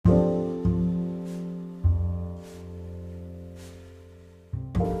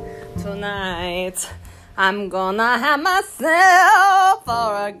Tonight, I'm gonna have myself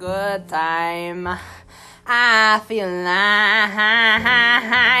for a good time. I feel like,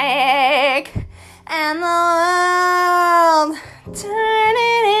 and the world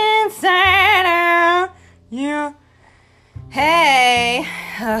turning inside out. Yeah. Hey.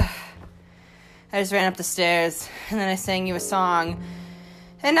 I just ran up the stairs, and then I sang you a song.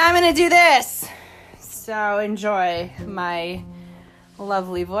 And I'm gonna do this. So enjoy my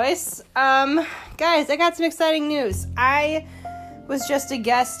lovely voice. Guys, I got some exciting news. I was just a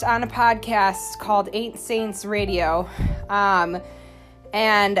guest on a podcast called Ain't Saints Radio.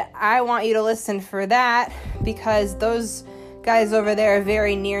 And I want you to listen for that because those guys over there are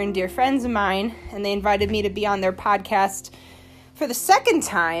very near and dear friends of mine, and they invited me to be on their podcast for the second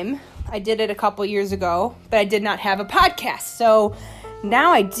time. I did it a couple years ago, but I did not have a podcast. So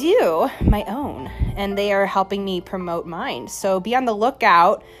now I do my own, and they are helping me promote mine. So be on the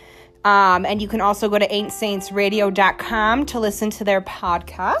lookout. And you can also go to ain'tsaintsradio.com to listen to their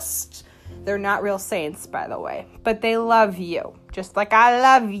podcast. They're not real saints, by the way, but they love you, just like I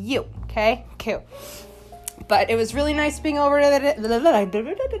love you. Okay, cool. But it was really nice being over there.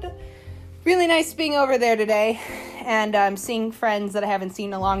 Really nice being over there today, and seeing friends that I haven't seen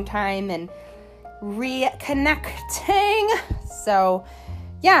in a long time, and reconnecting. So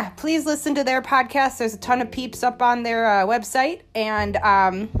yeah, please listen to their podcast. There's a ton of peeps up on their website, and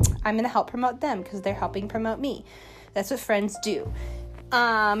I'm going to help promote them because they're helping promote me. That's what friends do.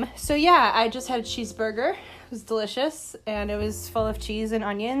 So yeah, I just had a cheeseburger. It was delicious, and it was full of cheese and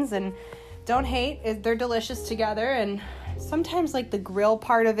onions, and don't hate, they're delicious together. And sometimes like the grill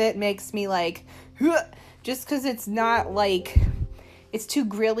part of it makes me like, just because it's not like, it's too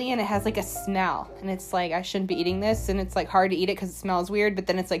grilly and it has like a smell, and it's like I shouldn't be eating this, and it's like hard to eat it because it smells weird, but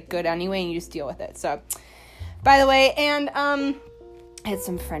then it's like good anyway and you just deal with it. So by the way, and I had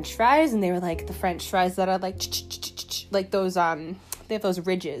some French fries, and they were like the French fries that are like those they have those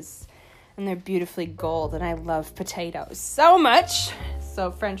ridges, and they're beautifully gold, and I love potatoes so much.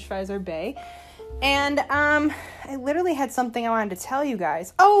 So French fries are bae. And I literally had something I wanted to tell you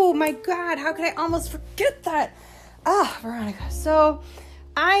guys. Oh my god, how could I almost forget that? Veronica. So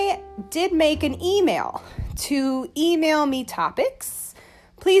I did make an email to email me topics.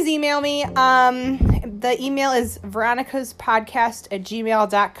 Please email me. The email is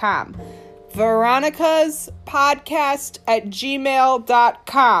veronicaspodcast@gmail.com.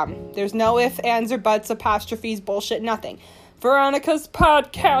 veronicaspodcast@gmail.com. There's no ifs, ands, or buts, apostrophes, bullshit, nothing.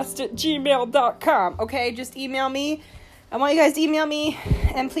 veronicaspodcast@gmail.com. Okay, just email me. I want you guys to email me,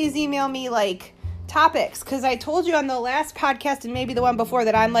 and please email me like topics, because I told you on the last podcast and maybe the one before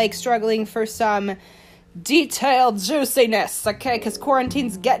that I'm like struggling for some detailed juiciness, okay, because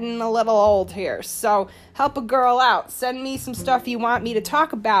quarantine's getting a little old here. So help a girl out. Send me some stuff you want me to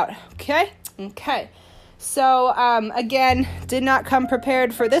talk about, okay? So again, did not come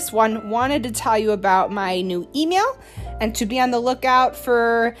prepared for this one. Wanted to tell you about my new email and to be on the lookout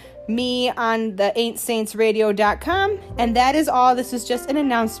for me on the ain'tsaintsradio.com. And that is all. This is just an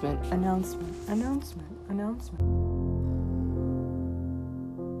announcement.